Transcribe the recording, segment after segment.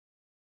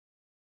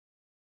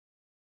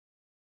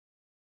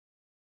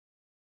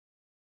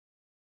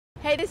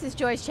Hey, this is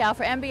Joyce Chow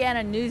for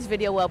MBN News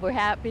Video Web. We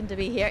happen to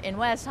be here in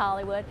West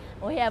Hollywood.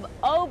 We have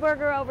O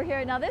Burger over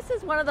here. Now, this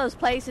is one of those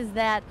places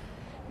that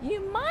you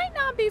might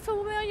not be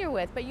familiar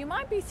with, but you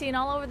might be seeing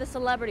all over the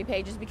celebrity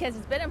pages because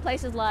it's been in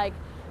places like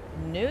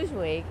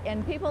Newsweek,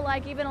 and people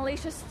like even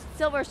Alicia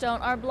Silverstone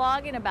are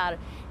blogging about it.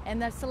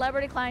 And the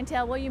celebrity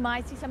clientele, well, you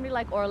might see somebody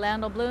like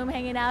Orlando Bloom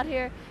hanging out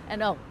here.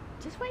 And oh,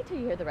 just wait till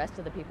you hear the rest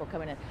of the people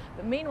coming in.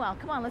 But meanwhile,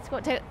 come on, let's go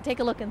take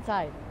a look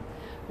inside.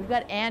 We've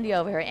got Andy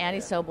over here, Andy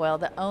Soboyle,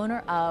 the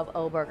owner of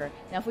O Burger.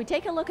 Now, if we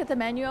take a look at the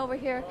menu over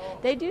here,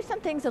 they do some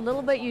things a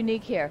little bit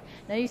unique here.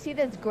 Now, you see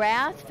this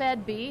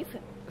grass-fed beef,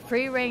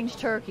 free-range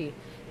turkey.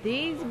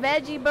 These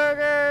veggie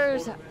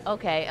burgers,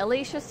 okay,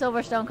 Alicia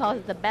Silverstone calls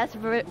it the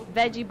best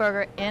veggie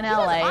burger in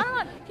LA.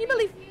 Can you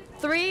believe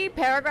three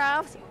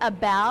paragraphs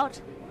about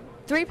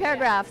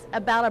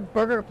a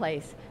burger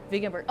place,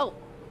 vegan burger? Oh,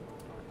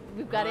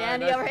 we've got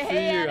Andy over here.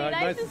 Hey, Andy,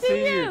 nice to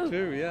see you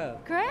too, yeah.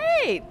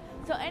 Great.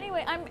 So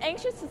anyway, I'm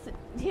anxious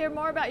to hear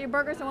more about your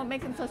burgers and what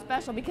makes them so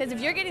special, because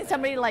if you're getting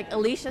somebody like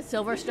Alicia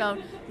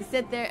Silverstone to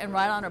sit there and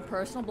write on her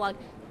personal blog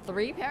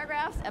 3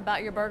 paragraphs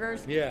about your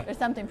burgers, yeah, there's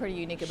something pretty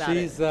unique about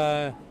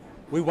it.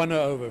 We won her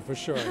over for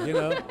sure, you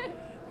know.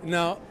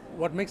 Now,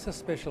 what makes us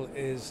special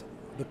is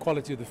the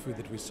quality of the food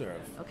that we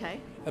serve. Okay.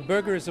 A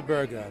burger is a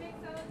burger.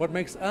 What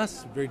makes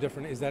us very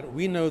different is that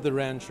we know the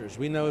ranchers.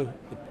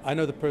 I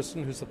know the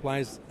person who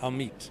supplies our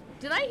meat.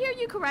 Did I hear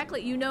you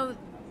correctly? You know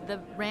the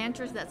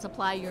ranchers that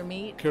supply your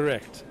meat?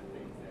 Correct.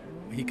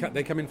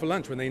 They come in for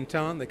lunch. When they're in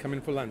town, they come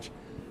in for lunch.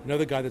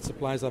 Another guy that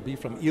supplies our beef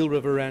from Eel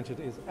River Ranch. It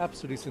is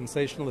absolutely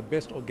sensational. The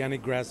best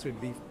organic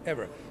grass-fed beef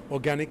ever.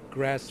 Organic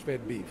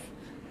grass-fed beef.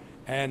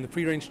 And the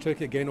free-range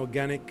turkey, again,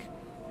 organic.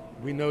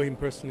 We know him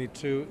personally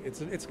too. It's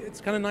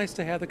kind of nice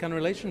to have that kind of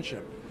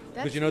relationship.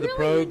 Because you know, the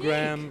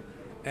program unique.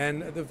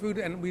 And the food,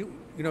 and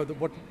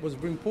what was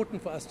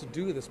important for us to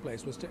do with this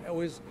place was to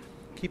always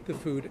keep the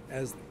food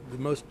as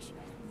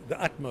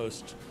the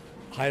utmost,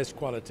 highest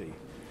quality,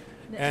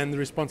 and the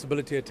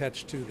responsibility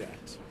attached to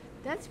that.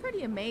 That's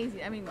pretty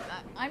amazing. I mean,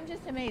 I'm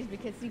just amazed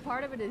because, see,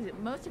 part of it is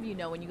most of you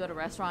know when you go to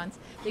restaurants,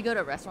 they go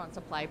to a restaurant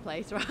supply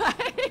place,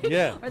 right?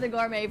 Yeah. Or the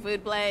gourmet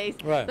food place.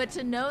 Right. But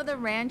to know the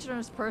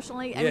ranchers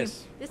personally, I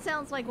yes. mean, this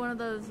sounds like one of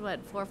those, 4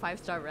 or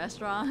 5-star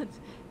restaurants.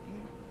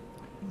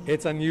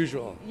 It's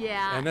unusual.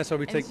 Yeah. And that's why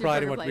we take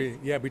pride in what place.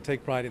 we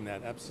take pride in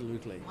that,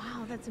 absolutely.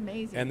 Wow, that's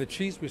amazing. And the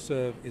cheese we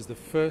serve is the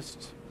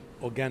first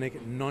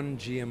organic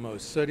non-GMO,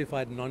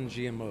 certified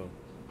non-GMO.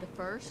 The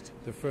first?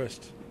 The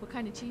first. What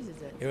kind of cheese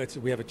is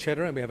it? We have a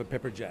cheddar and we have a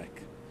pepper jack.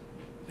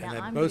 And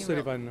they're both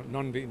certified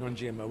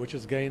non-GMO, which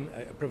is, again,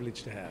 a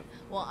privilege to have.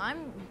 Well,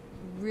 I'm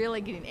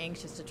really getting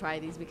anxious to try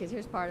these because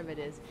here's part of it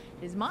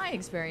is my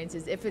experience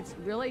is if it's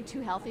really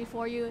too healthy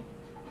for you,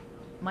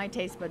 my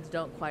taste buds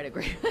don't quite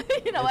agree.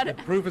 You know what? The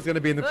proof is going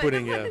to be in the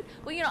pudding, yeah.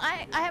 Well, you know,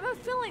 I have a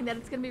feeling that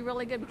it's going to be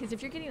really good because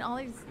if you're getting all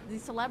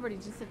these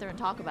celebrities just sit there and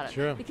talk about it.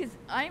 Sure. Because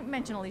I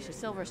mentioned Alicia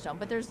Silverstone,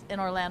 but there's an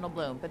Orlando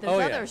Bloom, but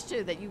there's others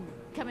too that you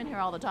come in here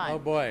all the time. Oh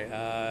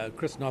boy,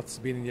 Chris Noth's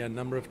been in here a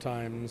number of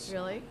times.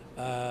 Really?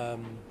 Let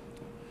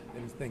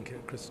me think.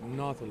 Chris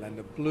Noth,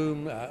 Orlando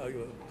Bloom,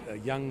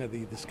 Young,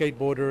 the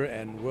skateboarder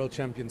and world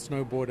champion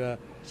snowboarder.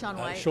 Shaun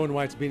White. Shaun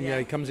White's been here.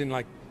 He comes in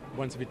like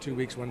once every 2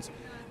 weeks.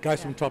 Guys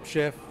from Top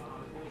Chef.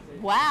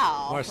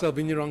 Wow. Marcel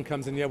Vigneron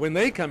comes in. Yeah, when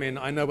they come in,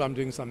 I know I'm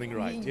doing something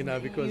right. You know,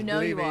 because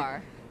you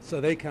are.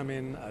 So they come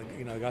in.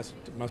 Guys,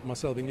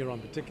 Marcel Vigneron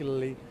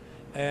particularly,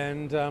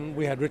 and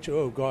we had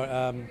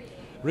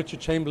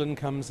Richard Chamberlain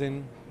comes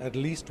in at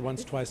least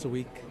once, twice a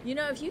week. You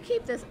know, if you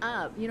keep this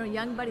up,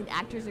 young budding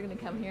actors are going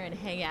to come here and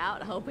hang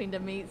out, hoping to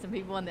meet some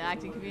people in the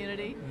acting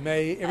community.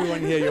 May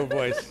everyone hear your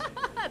voice.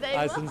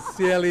 I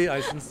sincerely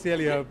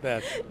hope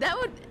that. That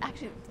would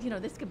actually,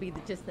 this could be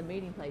just the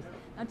meeting place.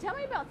 Now, tell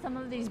me about some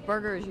of these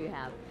burgers you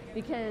have,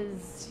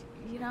 because,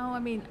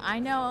 I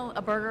know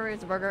a burger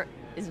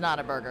is not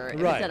a burger if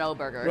it's an O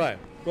Burger. Right.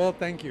 Well,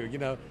 thank you.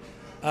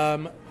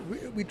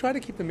 We try to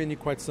keep the menu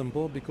quite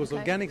simple because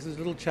organics is a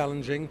little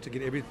challenging to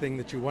get everything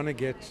that you want to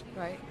get.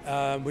 Right.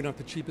 We're not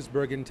the cheapest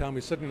burger in town.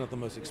 We're certainly not the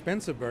most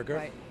expensive burger.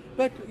 Right.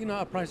 But,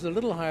 our price is a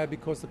little higher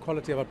because the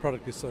quality of our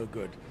product is so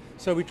good.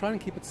 So we try and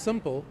keep it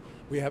simple.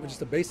 We have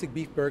just a basic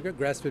beef burger,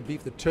 grass-fed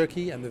beef, the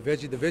turkey, and the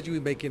veggie. The veggie we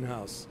make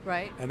in-house.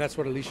 Right. And that's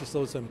what Alicia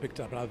Silverstone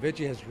picked up. And our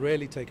veggie has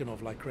really taken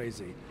off like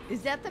crazy.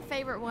 Is that the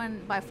favorite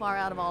one by far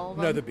out of all of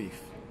them? No, the beef.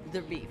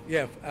 The beef.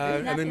 Yeah.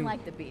 There's nothing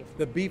like the beef.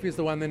 The beef is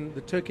the one, then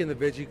the turkey and the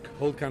veggie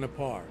hold kind of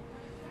par.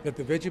 But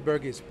the veggie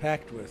burger is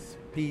packed with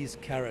peas,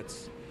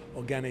 carrots,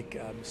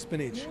 organic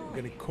spinach,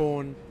 organic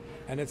corn,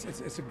 and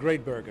it's a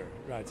great burger.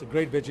 Right, it's a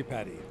great veggie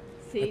patty.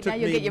 See, now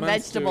you'll get your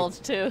vegetables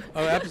too.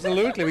 Oh,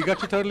 absolutely. We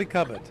got you totally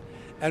covered.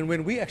 And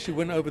when we actually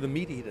win over the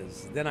meat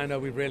eaters, then I know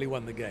we've really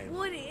won the game.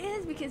 Well, it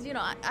is because,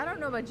 I don't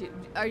know about you.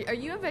 Are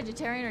you a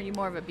vegetarian or are you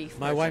more of a beef person?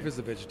 My wife is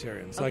a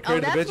vegetarian, so I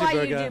created the veggie burger. That's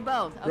why you do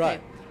both. Okay.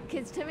 Right.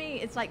 Because to me,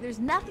 it's like there's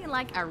nothing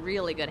like a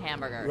really good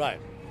hamburger. Right.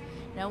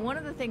 Now, one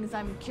of the things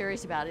I'm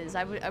curious about is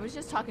I was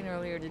just talking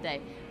earlier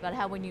today about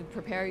how when you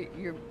prepare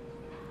your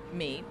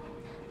meat,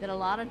 that a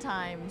lot of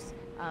times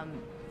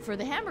for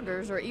the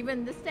hamburgers or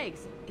even the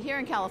steaks, here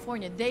in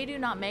California, they do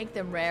not make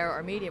them rare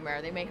or medium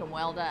rare. They make them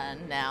well done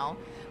now.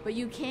 But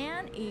you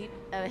can eat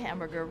a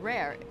hamburger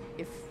rare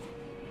if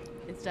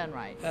it's done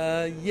right.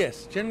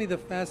 Yes, generally the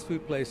fast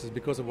food places,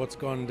 because of what's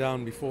gone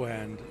down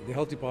beforehand, the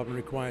health department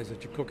requires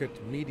that you cook it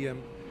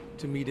medium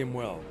to medium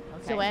well.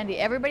 Okay. So Andy,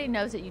 everybody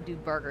knows that you do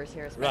burgers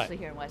here, especially Right.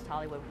 here in West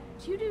Hollywood.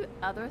 Do you do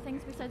other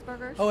things besides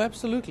burgers? Oh,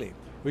 absolutely.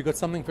 We've got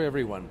something for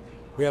everyone.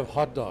 We have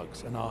hot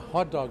dogs, and our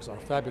hot dogs are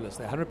fabulous.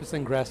 They're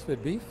 100%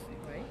 grass-fed beef,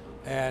 Right.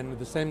 and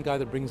the same guy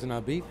that brings in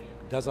our beef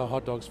does our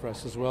hot dogs for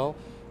us as well.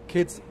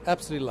 Kids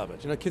absolutely love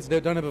it. You know, kids, they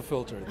don't have a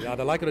filter. They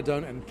either like it or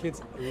don't, and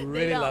kids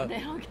really love it.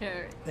 They don't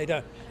care. They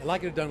don't. They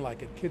like it or don't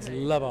like it. Kids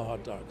love our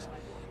hot dogs.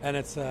 And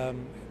it's they're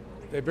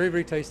very,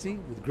 very tasty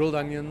with grilled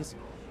onions,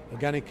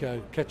 organic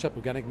ketchup,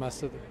 organic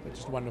mustard. They're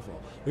just wonderful.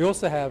 We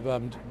also have a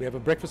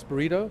breakfast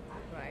burrito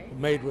Right.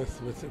 made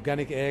with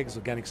organic eggs,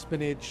 organic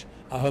spinach,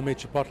 our homemade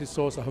chipotle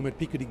sauce, our homemade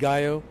pico de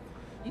gallo,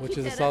 You which keep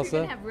is a that up, salsa. you're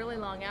going to have really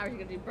long hours. You're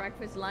going to do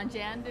breakfast, lunch,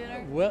 and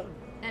dinner. Well,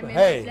 And maybe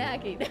hey,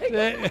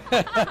 snacking.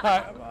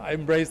 I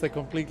embrace that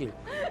completely.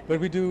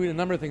 But we do a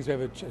number of things. We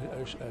have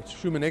a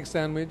Schumann egg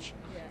sandwich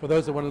for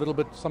those that want a little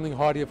bit something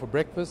heartier for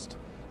breakfast.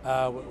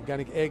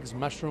 Organic eggs,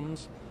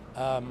 mushrooms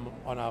on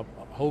our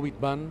whole wheat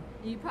bun.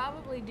 You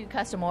probably do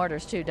custom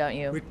orders too, don't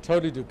you? We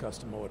totally do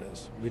custom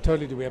orders. We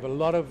totally do. We have a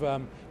lot of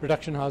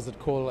production houses that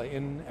call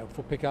in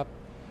for pickup.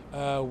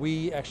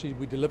 We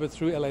deliver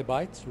through LA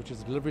Bites, which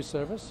is a delivery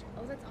service.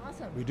 Oh, that's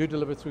awesome. We do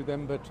deliver through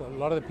them, but a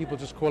lot of the people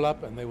just call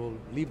up and they will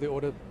leave their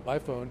order by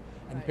phone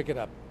and pick it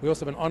up. We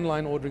also have an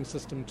online ordering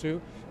system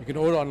too. You can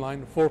order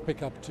online for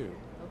pickup too.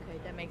 Okay,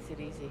 that makes it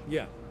easy.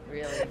 Yeah.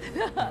 Really?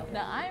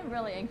 Now, I'm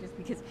really anxious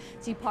because,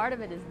 see, part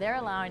of it is they're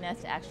allowing us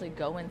to actually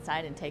go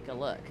inside and take a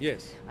look.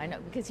 Yes. I know,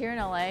 because here in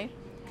LA,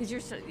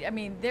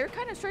 they're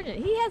kind of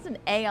stringent. He has an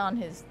A on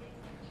his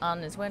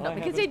window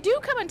because they do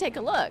come and take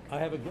a look. I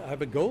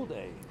have a gold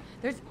A.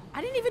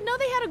 I didn't even know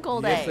they had a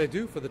gold A. Yes, they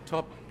do for the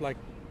top,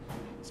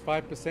 it's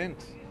 5%.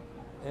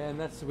 And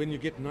that's when you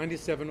get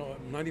 97 or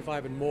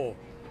 95 and more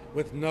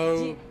with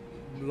no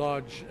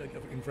large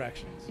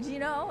infractions. Do you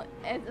know,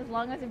 as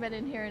long as I've been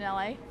in here in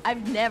LA,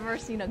 I've never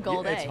seen a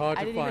gold A. It's hard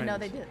to I didn't find. even know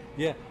they did.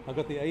 Yeah, I've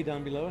got the A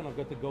down below and I've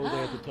got the gold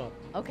A at the top.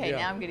 Okay, Yeah.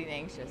 now I'm getting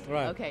anxious.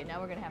 Right. Okay, now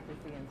we're going to have to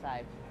see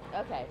inside.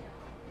 Okay.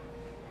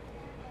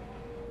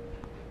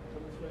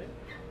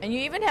 And you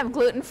even have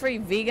gluten-free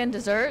vegan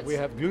desserts? We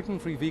have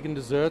gluten-free vegan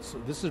desserts.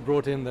 This is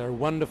brought in. They're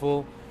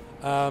wonderful.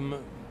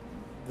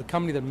 The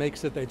company that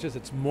makes it,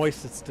 it's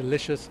moist, it's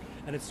delicious,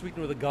 and it's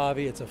sweetened with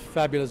agave. It's a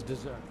fabulous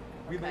dessert.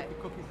 We make the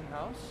cookies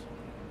in-house.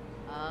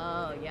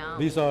 Oh, yum.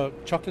 These are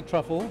chocolate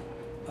truffle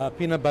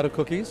peanut butter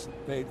cookies.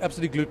 They're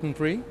absolutely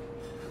gluten-free.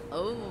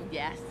 Oh,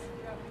 yes.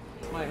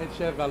 My head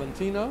chef,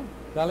 Valentino.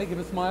 Valley, give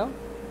a smile.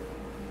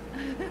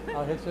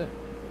 Our head chef.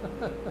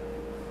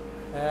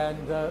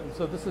 And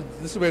so this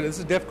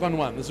is DEFCON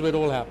 1. This is where it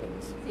all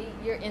happens. See,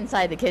 you're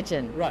inside the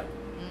kitchen. Right.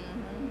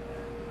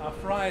 Mm-hmm. Our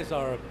fries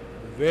are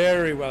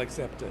very well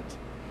accepted,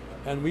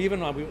 and we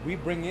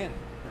bring in,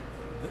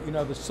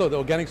 the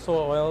organic soy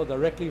oil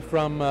directly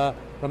from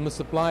the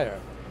supplier.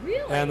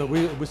 Really? And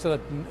we sell a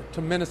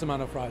tremendous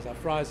amount of fries. Our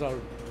fries are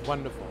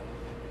wonderful.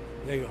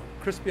 There you go,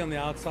 crispy on the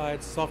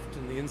outside, soft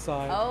on the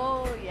inside.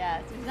 Oh,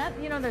 yes.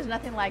 There's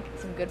nothing like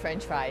some good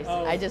French fries.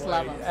 Oh, I just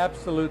love them.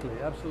 Absolutely,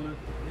 absolutely.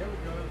 Here we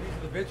go. These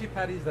are the veggie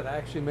patties that I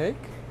actually make.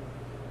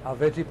 Our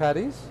veggie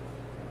patties.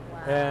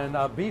 Wow. And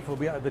our beef will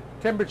be, the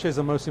temperatures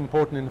are most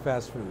important in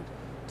fast food.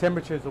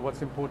 Temperatures are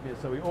what's important here.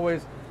 So we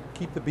always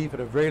keep the beef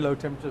at a very low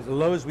temperature, as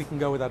low as we can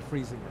go without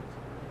freezing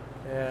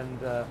it. And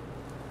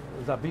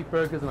there's our beef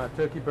burgers and our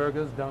turkey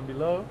burgers down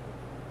below.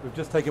 We've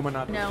just taken one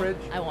out of the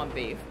fridge. I want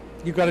beef.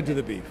 You've got to do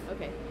the beef.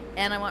 Okay.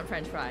 And I want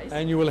French fries.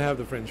 And you will have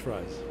the French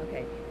fries.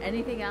 Okay.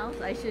 Anything else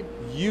I should...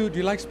 Do you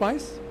like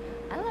spice?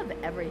 I love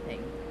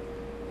everything.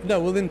 No,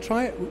 well then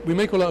try it. We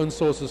make all our own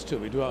sauces too.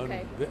 We do our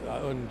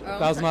own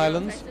Thousand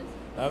Islands.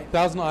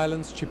 Thousand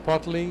Islands,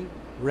 Chipotle,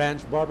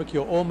 Ranch,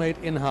 Barbecue, all made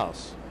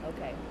in-house.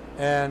 Okay.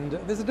 And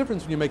there's a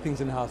difference when you make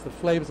things in-house. The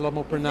flavor's a lot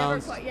more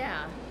pronounced.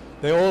 Yeah.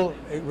 They all,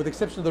 with the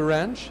exception of the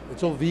ranch,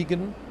 it's all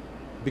vegan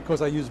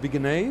because I use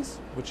Vegenaise,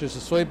 which is a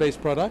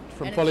soy-based product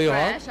from Follow Your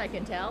Heart. It's fresh, I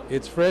can tell.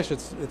 It's fresh.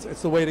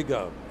 It's the way to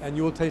go. And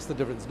you will taste the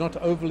difference. It's not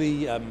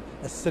overly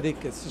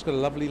acidic. It's just got a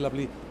lovely,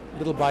 lovely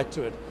little bite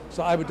to it.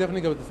 So I would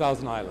definitely go with the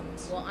Thousand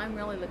Islands. Well, I'm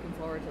really looking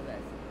forward to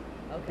this.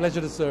 Okay. Pleasure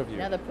to serve you.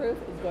 Now the proof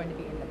is going to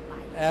be in the bite.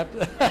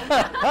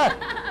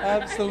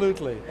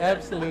 Absolutely,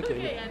 absolutely.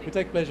 Okay, Andy. We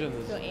take pleasure in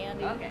this. So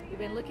Andy, we've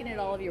been looking at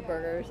all of your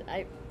burgers.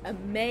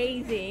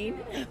 Amazing.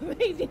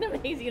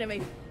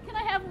 Can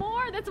I have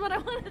more? That's what I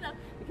want to know.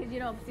 Because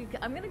see,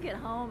 I'm going to get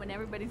home and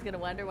everybody's going to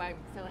wonder why I'm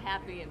so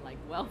happy and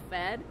well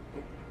fed.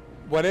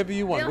 Whatever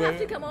you want. They'll have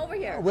to come over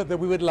here. We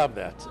would love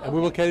that, and we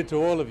will cater to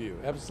all of you.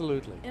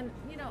 Absolutely. And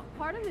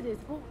part of it is,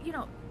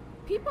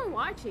 people are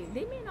watching.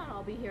 They may not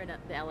all be here in the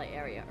LA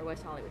area or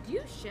West Hollywood. Do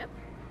you ship?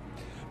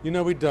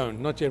 We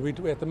don't. Not yet.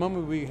 At the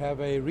moment, we have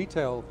a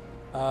retail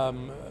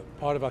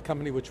part of our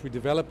company which we're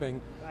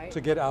developing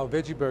to get our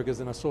veggie burgers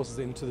and our sauces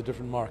into the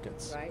different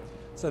markets. Right.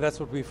 So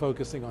that's what we're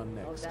focusing on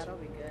Oh, next. that'll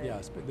be good.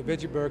 Yes, but the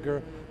veggie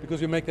burger,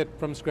 because we make that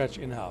from scratch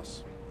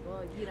in-house.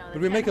 Well, you know, But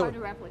that's we make hard to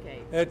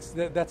replicate. That's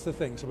the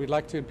thing. So we'd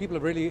like to, and people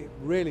have really,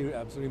 really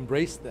absolutely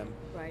embraced them.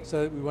 Right.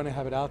 So we want to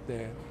have it out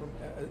there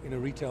in a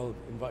retail,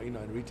 in a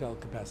retail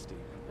capacity.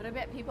 But I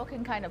bet people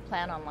can kind of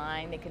plan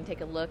online. They can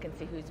take a look and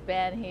see who's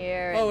been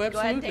here. Oh, and Go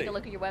ahead and absolutely. take a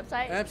look at your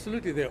website.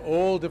 Absolutely, they're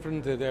all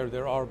different.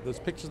 There are those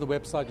pictures on the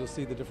website. You'll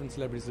see the different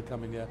celebrities that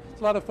come in here.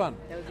 It's a lot of fun.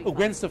 That would be Oh, fun.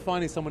 Gwen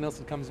Stefani, someone else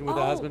that comes in with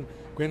her Oh, husband.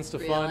 Gwen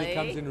Stefani really?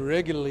 comes in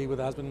regularly with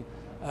her husband,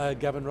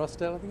 Gavin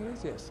Rossdale, I think it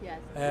is. Yes. Yes.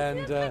 And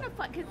it's kind of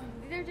fun because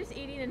they're just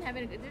eating and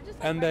having. They're just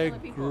like and they're regular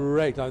people.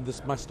 great.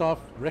 My staff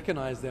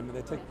recognize them, and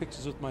they take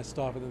pictures with my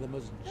staff, and they're the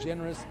most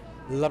generous,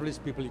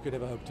 loveliest people you could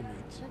ever hope to meet.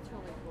 That's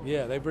really cool.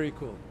 Yeah, they're very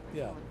cool.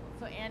 Yeah.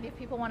 So, Andy, if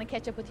people want to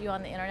catch up with you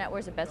on the internet,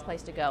 where's the best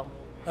place to go?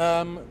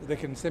 They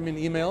can send me an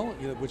email,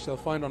 which they'll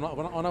find on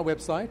our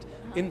website,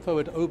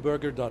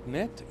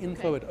 info@oburger.net,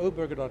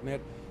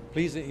 info@oburger.net.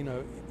 Please,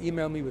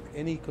 email me with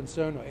any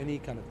concern or any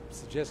kind of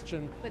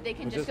suggestion. But they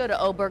can just go to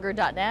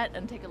oburger.net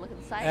and take a look at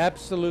the site?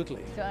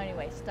 Absolutely. So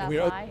anyway, stop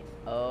We're by.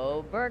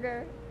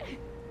 Burger.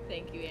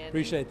 Thank you, Andy.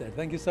 Appreciate that.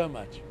 Thank you so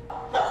much.